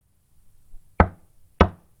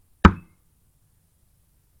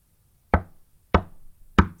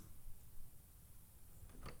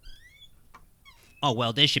Oh,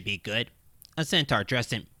 well, this should be good. A centaur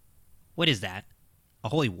dressed in... What is that? A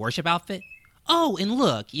holy worship outfit? Oh, and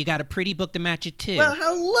look, you got a pretty book to match it too. Well,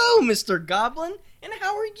 hello, Mr. Goblin, and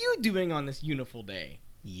how are you doing on this Uniful day?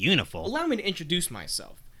 Uniful? Allow me to introduce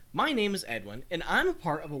myself. My name is Edwin, and I'm a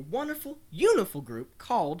part of a wonderful, Uniful group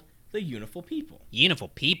called the Uniful People.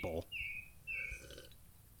 Uniful people?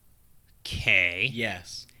 Okay.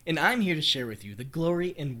 Yes, and I'm here to share with you the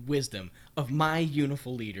glory and wisdom of my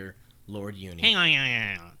Uniful leader, Lord Uni. Hang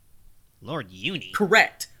on. Lord Uni?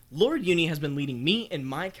 Correct! Lord Uni has been leading me and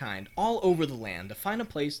my kind all over the land to find a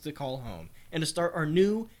place to call home and to start our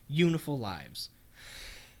new, Uniful lives.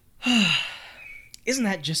 Isn't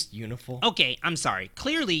that just Uniful? Okay, I'm sorry.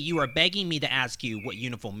 Clearly, you are begging me to ask you what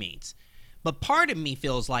Uniful means. But part of me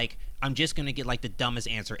feels like I'm just going to get like the dumbest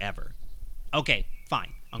answer ever. Okay,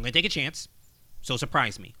 fine. I'm going to take a chance. So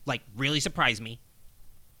surprise me. Like, really surprise me.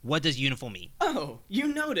 What does Uniful mean? Oh, you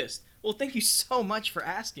noticed. Well, thank you so much for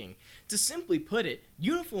asking. To simply put it,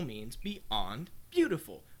 Uniful means beyond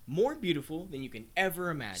beautiful. More beautiful than you can ever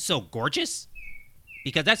imagine. So gorgeous?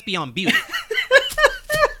 Because that's beyond beauty.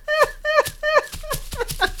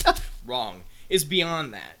 Wrong. It's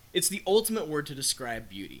beyond that. It's the ultimate word to describe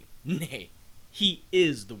beauty. Nay, he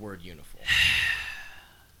is the word Uniful.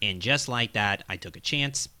 And just like that, I took a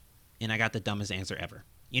chance, and I got the dumbest answer ever.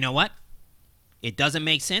 You know what? It doesn't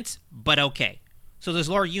make sense, but okay. So this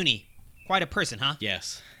Lord Uni, quite a person, huh?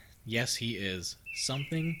 Yes. Yes, he is.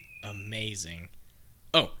 Something amazing.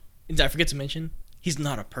 Oh, and did I forget to mention? He's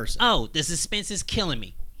not a person. Oh, the suspense is killing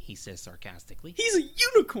me, he says sarcastically. He's a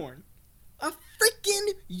unicorn. A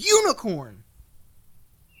freaking unicorn.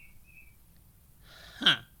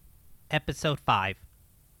 Huh. Episode 5,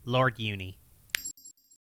 Lord Uni.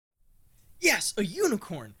 Yes, a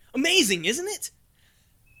unicorn. Amazing, isn't it?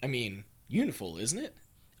 I mean, Uniful, isn't it?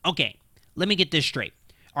 Okay, let me get this straight.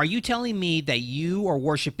 Are you telling me that you are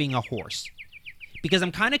worshiping a horse? Because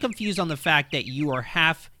I'm kind of confused on the fact that you are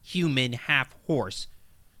half human, half horse.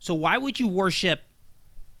 So why would you worship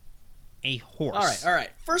a horse? All right.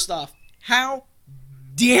 First off, how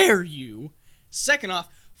dare you? Second off,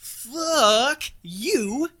 fuck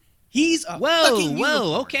you. He's a fucking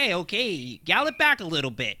unicorn. Okay. Dial it back a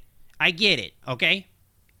little bit. I get it, okay?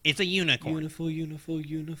 It's a unicorn.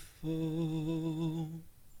 Uniful.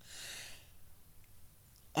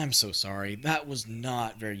 I'm so sorry. That was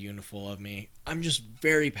not very uniful of me. I'm just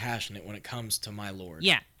very passionate when it comes to my lord.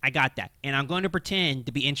 Yeah, I got that. And I'm going to pretend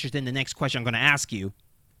to be interested in the next question I'm going to ask you.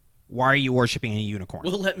 Why are you worshiping a unicorn?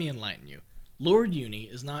 Well, let me enlighten you. Lord Uni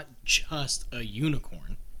is not just a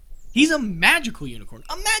unicorn. He's a magical unicorn.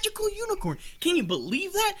 A magical unicorn. Can you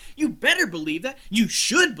believe that? You better believe that. You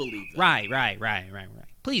should believe that. Right.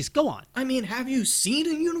 Please, go on. I mean, have you seen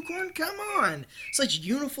a unicorn? Come on. Such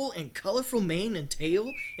beautiful and colorful mane and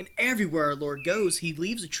tail, and everywhere our Lord goes, he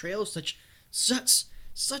leaves a trail of such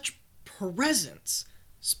presence.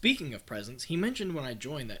 Speaking of presents, he mentioned when I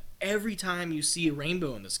joined that every time you see a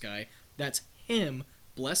rainbow in the sky, that's him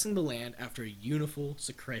blessing the land after a uniful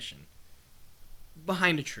secretion.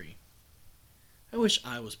 Behind a tree. I wish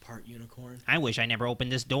I was part unicorn. I wish I never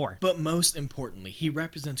opened this door. But most importantly, he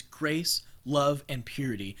represents grace, love, and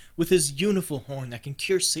purity with his uniful horn that can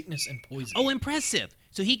cure sickness and poison. Oh, impressive.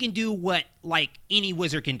 So he can do what, like, any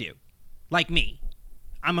wizard can do. Like me.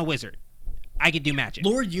 I'm a wizard. I can do magic.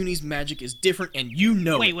 Lord Uni's magic is different, and you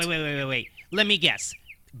know it. Wait. Let me guess.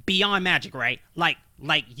 Beyond magic, right? Like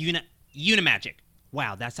unimagic.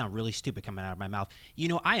 Wow, that sounds really stupid coming out of my mouth. You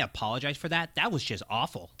know, I apologize for that. That was just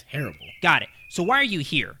awful. Terrible. Got it. So why are you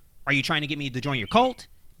here? Are you trying to get me to join your cult?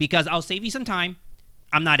 Because I'll save you some time.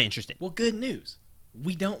 I'm not interested. Well, good news.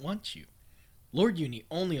 We don't want you. Lord Uni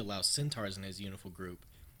only allows centaurs in his uniful group.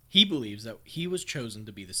 He believes that he was chosen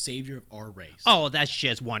to be the savior of our race. Oh, that's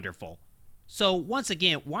just wonderful. So, once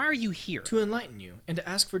again, why are you here? To enlighten you, and to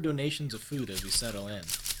ask for donations of food as we settle in.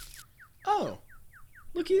 Oh,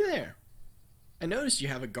 looky there. I noticed you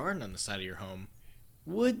have a garden on the side of your home.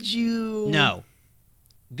 Would you... No.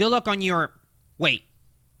 Good luck on your... Wait,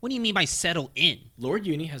 what do you mean by settle in? Lord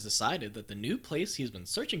Uni has decided that the new place he's been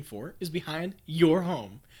searching for is behind your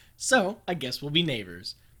home. So, I guess we'll be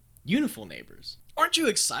neighbors. Uniful neighbors. Aren't you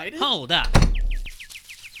excited? Hold up.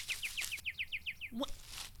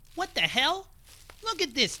 What the hell? Look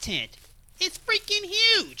at this tent. It's freaking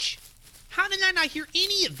huge. How did I not hear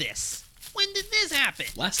any of this? When did this happen?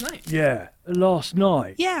 Last night. Yeah, last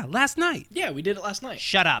night. Yeah, last night. Yeah, we did it last night.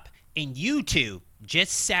 Shut up. And you two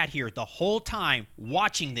just sat here the whole time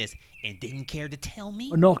watching this and didn't care to tell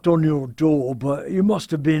me? I knocked on your door, but you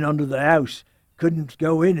must have been under the house. Couldn't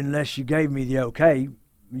go in unless you gave me the okay.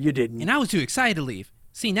 You didn't. And I was too excited to leave.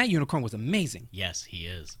 Seeing that unicorn was amazing. Yes, he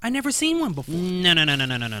is. I never seen one before.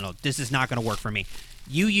 No. This is not gonna work for me.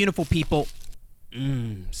 You uniform people.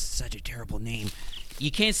 Such a terrible name.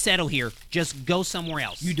 You can't settle here. Just go somewhere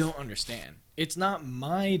else. You don't understand. It's not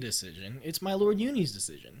my decision, it's my Lord Uni's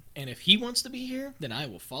decision. And if he wants to be here, then I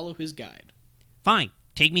will follow his guide. Fine.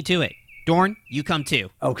 Take me to it. Dorn, you come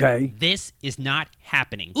too. Okay. This is not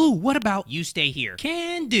happening. Ooh, what about you stay here?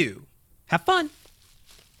 Can do. Have fun.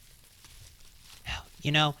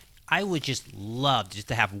 You know, I would just love just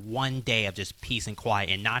to have one day of just peace and quiet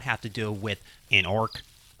and not have to deal with an orc,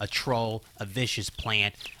 a troll, a vicious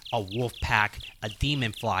plant, a wolf pack, a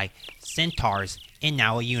demon fly, centaurs, and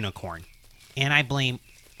now a unicorn. And I blame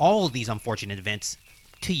all of these unfortunate events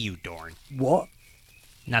to you, Dorn. What?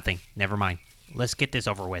 Nothing. Never mind. Let's get this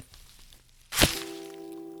over with.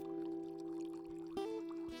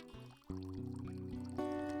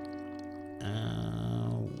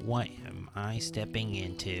 What am I stepping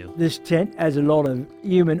into? This tent has a lot of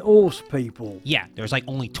human horse people. Yeah, there's like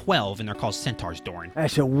only 12 and they're called centaurs, Dorn.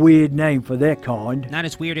 That's a weird name for their kind. Not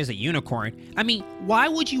as weird as a unicorn. I mean, why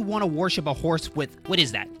would you want to worship a horse with, what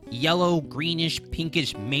is that? Yellow, greenish,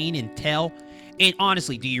 pinkish mane and tail? And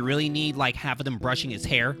honestly, do you really need like half of them brushing his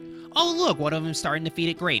hair? Oh look, one of them starting to feed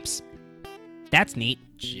it grapes. That's neat.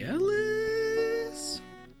 Jealous?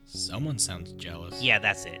 Someone sounds jealous. Yeah,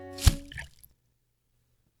 that's it.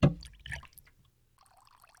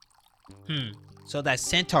 So that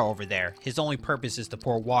centaur over there, his only purpose is to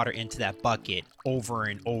pour water into that bucket over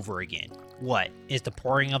and over again. What? Is the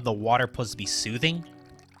pouring of the water supposed to be soothing?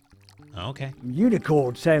 Okay.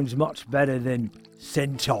 Unicorn sounds much better than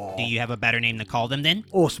centaur. Do you have a better name to call them then?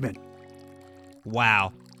 Horseman.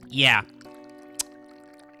 Wow. Yeah.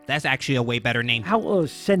 That's actually a way better name. How are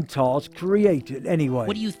centaurs created anyway?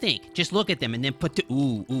 What do you think? Just look at them and then put to...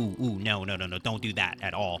 Ooh. No. Don't do that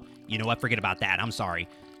at all. You know what? Forget about that. I'm sorry.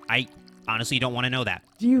 I honestly don't want to know that.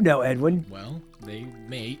 Do you know, Edwin? Well, they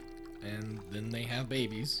mate, and then they have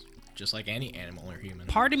babies, just like any animal or human.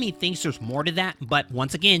 Part of me thinks there's more to that, but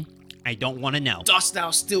once again, I don't want to know. Dost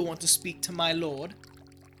thou still want to speak to my lord?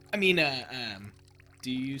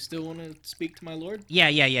 Do you still want to speak to my lord?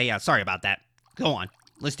 Yeah. Sorry about that. Go on.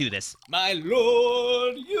 Let's do this. My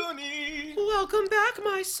Lord Uni! Welcome back,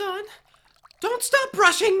 my son. Don't stop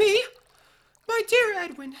brushing me! My dear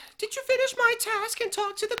Edwin, did you finish my task and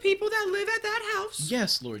talk to the people that live at that house?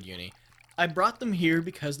 Yes, Lord Uni. I brought them here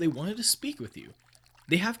because they wanted to speak with you.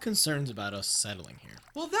 They have concerns about us settling here.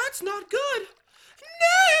 Well, that's not good.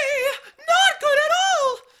 Nay, not good at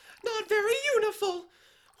all. Not very uniful.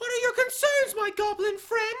 What are your concerns, my goblin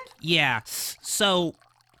friend? Yeah, so...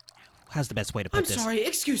 How's the best way to put I'm this? sorry,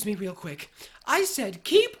 excuse me real quick. I said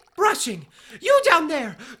keep brushing. You down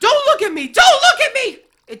there, don't look at me, don't look at me!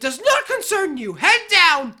 It does not concern you, head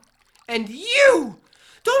down! And you,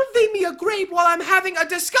 don't feed me a grape while I'm having a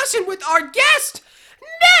discussion with our guest!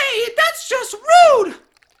 Nay, that's just rude!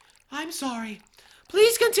 I'm sorry.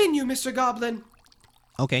 Please continue, Mr. Goblin.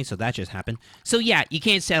 Okay, so that just happened. So yeah, you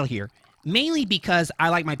can't settle here. Mainly because I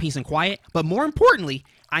like my peace and quiet, but more importantly,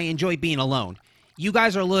 I enjoy being alone. You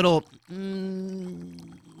guys are a little...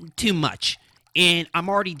 too much. And I'm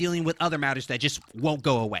already dealing with other matters that just won't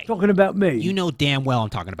go away. Talking about me? You know damn well I'm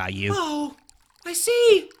talking about you. Oh, I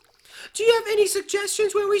see. Do you have any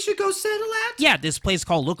suggestions where we should go settle at? Yeah, this place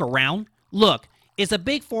called Look Around. Look, it's a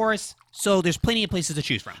big forest, so there's plenty of places to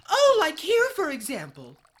choose from. Oh, like here, for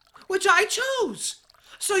example. Which I chose.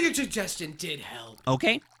 So your suggestion did help.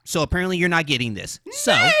 Okay, so apparently you're not getting this.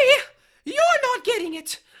 So... Nay, you're not getting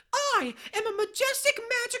it. I am a majestic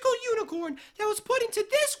magical unicorn that was put into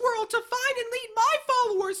this world to find and lead my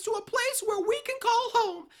followers to a place where we can call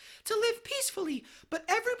home, to live peacefully. But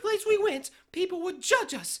every place we went, people would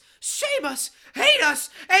judge us, shame us, hate us,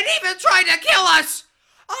 and even try to kill us.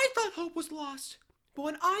 I thought hope was lost. But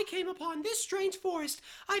when I came upon this strange forest,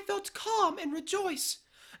 I felt calm and rejoice.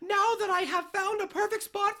 Now that I have found a perfect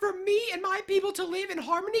spot for me and my people to live in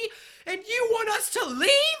harmony, and you want us to leave?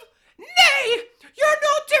 Nay, you're no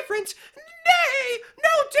different. Nay,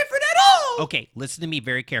 no different at all. Okay, listen to me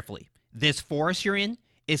very carefully. This forest you're in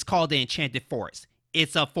is called the Enchanted Forest.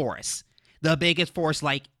 It's a forest. The biggest forest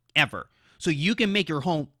like ever. So you can make your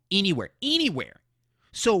home anywhere.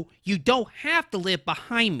 So you don't have to live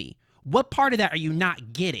behind me. What part of that are you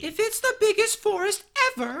not getting? If it's the biggest forest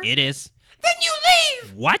ever, It is. then you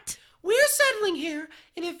leave. What? We're settling here,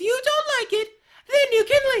 and if you don't like it, then you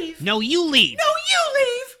can leave. No, you leave. No, you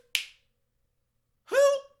leave. Who?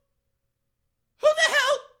 Who the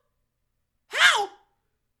hell? How?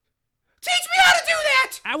 Teach me how to do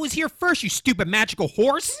that! I was here first, you stupid magical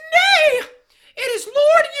horse. Nay! It is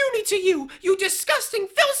Lord me to you, you disgusting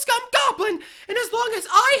filth-scum goblin! And as long as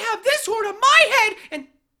I have this horn on my head and...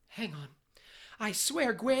 Hang on. I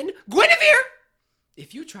swear, Guinevere!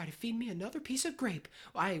 If you try to feed me another piece of grape,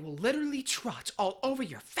 I will literally trot all over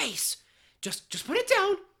your face. Just put it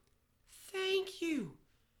down. Thank you.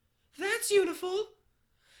 That's beautiful.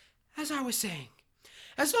 As I was saying,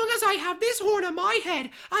 as long as I have this horn on my head,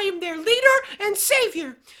 I am their leader and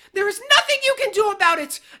savior. There is nothing you can do about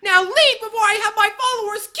it. Now leave before I have my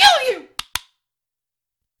followers kill you!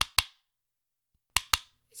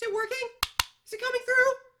 Is it working? Is it coming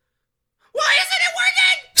through? Why isn't it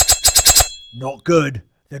working? Not good.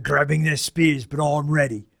 They're grabbing their spears, but I'm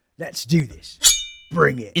ready. Let's do this.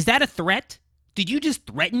 Bring it. Is that a threat? Did you just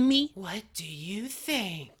threaten me? What do you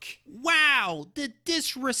think? Wow, the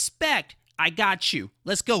disrespect. I got you.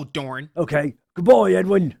 Let's go, Dorn. Okay, goodbye,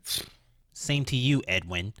 Edwin. Same to you,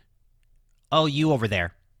 Edwin. Oh, you over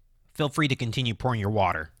there. Feel free to continue pouring your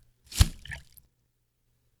water.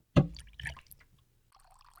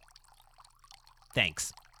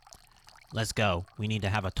 Thanks. Let's go. We need to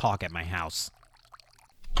have a talk at my house.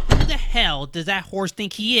 Who the hell does that horse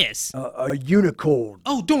think he is? A unicorn.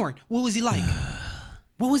 Oh, Dorn, what was he like?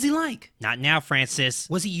 What was he like? Not now, Francis.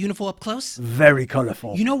 Was he beautiful up close? Very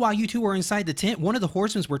colorful. You know, while you two were inside the tent, one of the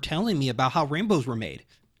horsemen were telling me about how rainbows were made.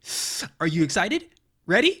 Are you excited?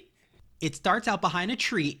 Ready? It starts out behind a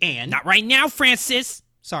tree and... Not right now, Francis!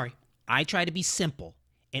 Sorry. I tried to be simple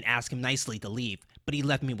and ask him nicely to leave, but he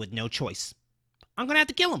left me with no choice. I'm gonna have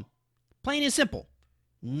to kill him. Plain and simple.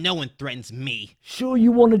 No one threatens me. Sure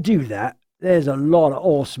you want to do that? There's a lot of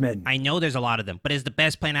horsemen. I know there's a lot of them, but it's the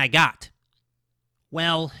best plan I got.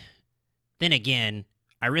 Well, then again,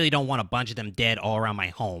 I really don't want a bunch of them dead all around my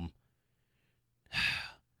home.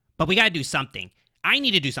 But we gotta do something. I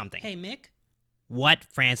need to do something. Hey, Mick? What,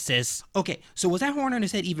 Francis? Okay, so was that horn on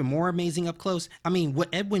his head even more amazing up close? I mean, what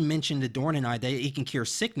Edwin mentioned to Dorn and I, that it can cure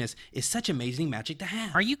sickness, is such amazing magic to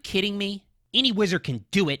have. Are you kidding me? Any wizard can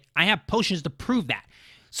do it. I have potions to prove that.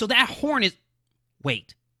 So that horn is...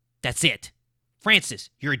 Wait, that's it. Francis,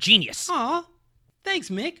 you're a genius. Aw, thanks,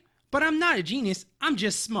 Mick. But I'm not a genius. I'm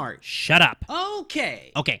just smart. Shut up.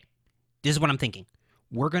 Okay. Okay, this is what I'm thinking.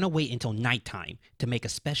 We're gonna wait until nighttime to make a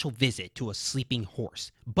special visit to a sleeping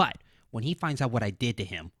horse. But when he finds out what I did to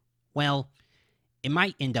him, well, it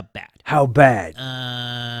might end up bad. How bad?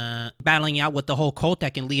 Battling out with the whole cult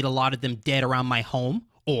that can lead a lot of them dead around my home.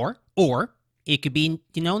 Or it could be,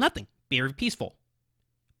 nothing. Very peaceful.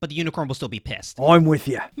 But the unicorn will still be pissed. I'm with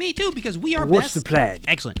you. Me too, because we are What's best. the plan?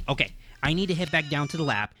 Excellent. Okay. I need to head back down to the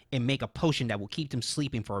lab and make a potion that will keep them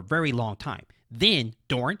sleeping for a very long time. Then,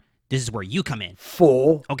 Dorn, this is where you come in.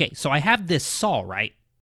 4. Okay, so I have this saw, right?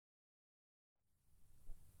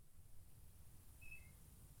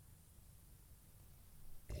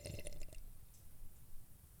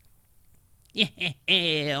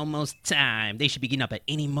 Yeah, almost time. They should be getting up at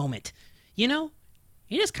any moment. You know,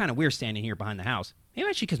 it is kind of weird standing here behind the house. Maybe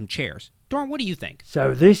I should get some chairs. Dorn, what do you think?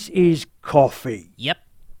 So this is coffee. Yep.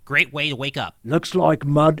 Great way to wake up. Looks like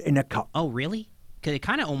mud in a cup. Oh, really? Because it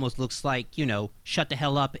kind of almost looks like, shut the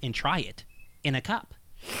hell up and try it. In a cup.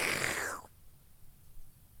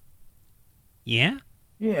 Yeah?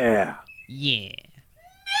 Yeah. Yeah.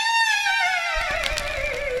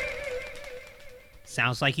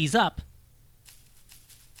 Sounds like he's up.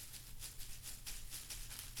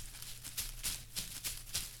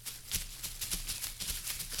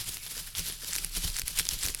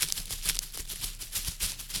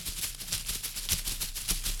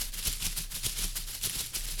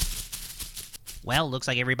 Well, looks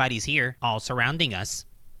like everybody's here, all surrounding us.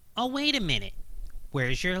 Oh, wait a minute.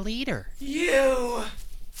 Where's your leader? You!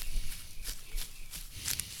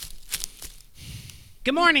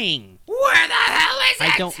 Good morning! Where the hell is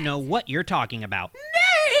it? I don't know what you're talking about.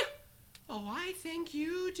 Me? Oh, I think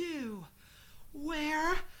you do.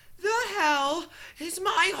 Where the hell is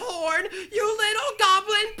my horn, you little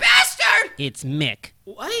goblin bastard? It's Mick.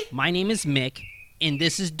 What? My name is Mick, and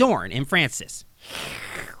this is Dorn and Francis.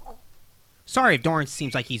 Sorry if Dorn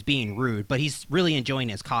seems like he's being rude, but he's really enjoying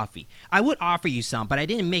his coffee. I would offer you some, but I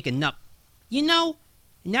didn't make enough. Now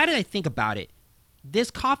that I think about it,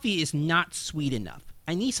 this coffee is not sweet enough.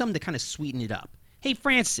 I need something to kind of sweeten it up. Hey,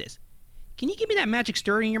 Francis, can you give me that magic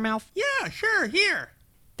stir in your mouth? Yeah, sure, here.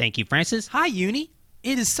 Thank you, Francis. Hi, Uni.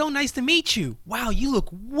 It is so nice to meet you. Wow, you look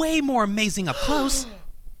way more amazing up close.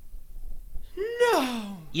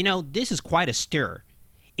 No! This is quite a stir.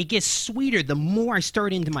 It gets sweeter the more I stir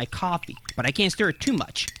it into my coffee, but I can't stir it too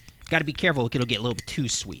much. Gotta be careful, it'll get a little bit too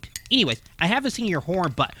sweet. Anyways, I haven't seen your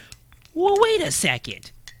horn, but... Well, wait a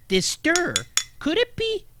second. This stir, could it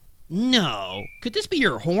be... No. Could this be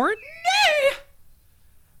your horn? Nay!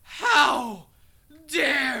 How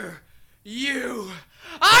dare you?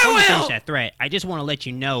 Before you I finish will! that threat, I just want to let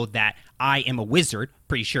you know that I am a wizard.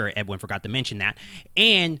 Pretty sure Edwin forgot to mention that.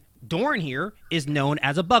 And Dorn here is known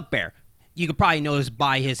as a bugbear. You could probably notice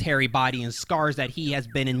by his hairy body and scars that he has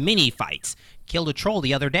been in many fights. Killed a troll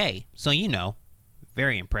the other day, so you know.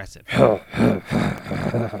 Very impressive.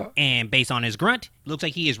 And based on his grunt, looks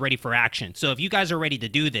like he is ready for action. So if you guys are ready to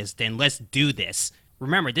do this, then let's do this.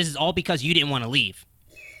 Remember, this is all because you didn't want to leave.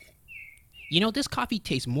 You know, this coffee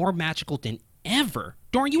tastes more magical than ever.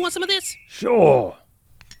 Dorn, you want some of this? Sure.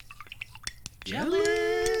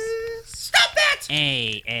 Jealous? Stop that!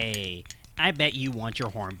 Hey, I bet you want your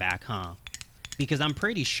horn back, huh? Because I'm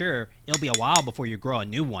pretty sure it'll be a while before you grow a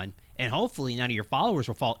new one, and hopefully none of your followers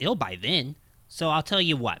will fall ill by then. So I'll tell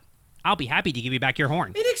you what, I'll be happy to give you back your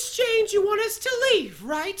horn. In exchange, you want us to leave,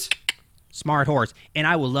 right? Smart horse, and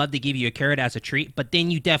I would love to give you a carrot as a treat, but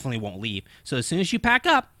then you definitely won't leave. So as soon as you pack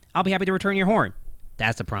up, I'll be happy to return your horn.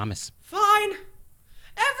 That's a promise. Fine.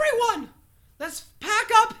 Everyone, let's pack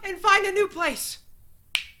up and find a new place.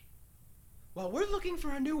 While we're looking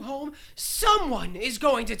for a new home, someone is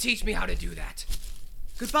going to teach me how to do that.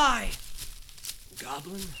 Goodbye,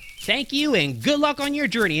 Goblin. Thank you, and good luck on your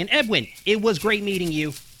journey. And Edwin, it was great meeting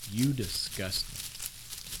you. You disgust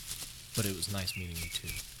me. But it was nice meeting you too.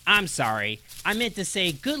 I'm sorry. I meant to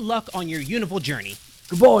say good luck on your beautiful journey.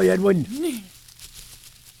 Goodbye, Edwin.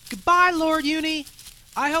 Goodbye, Lord Uni.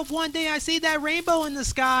 I hope one day I see that rainbow in the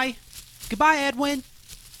sky. Goodbye, Edwin.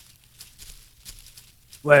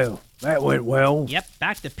 Well, that went well. Yep,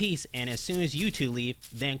 back to peace, and as soon as you two leave,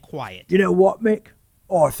 then quiet. You know what, Mick?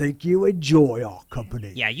 I think you enjoy our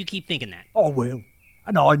company. Yeah, you keep thinking that. I will.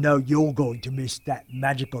 And I know you're going to miss that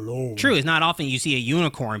magical orb. True, it's not often you see a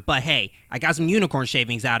unicorn, but hey, I got some unicorn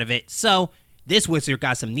shavings out of it, so this wizard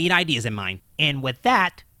got some neat ideas in mind. And with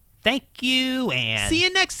that, thank you, and... See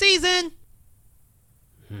you next season.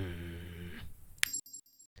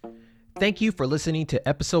 Thank you for listening to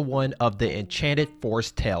episode 1 of the Enchanted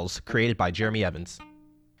Forest Tales, created by Jeremy Evans.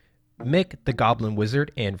 Mick the Goblin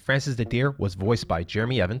Wizard and Francis the Deer was voiced by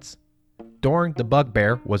Jeremy Evans. Dorn the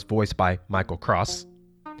Bugbear was voiced by Michael Cross.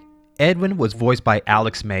 Edwin was voiced by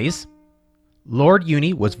Alex Mays. Lord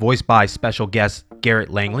Uni was voiced by special guest Garrett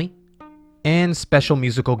Langley. And special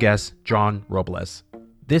musical guest John Robles.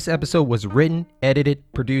 This episode was written, edited,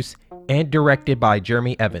 produced, and directed by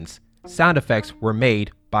Jeremy Evans. Sound effects were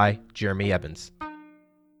made by Jeremy Evans.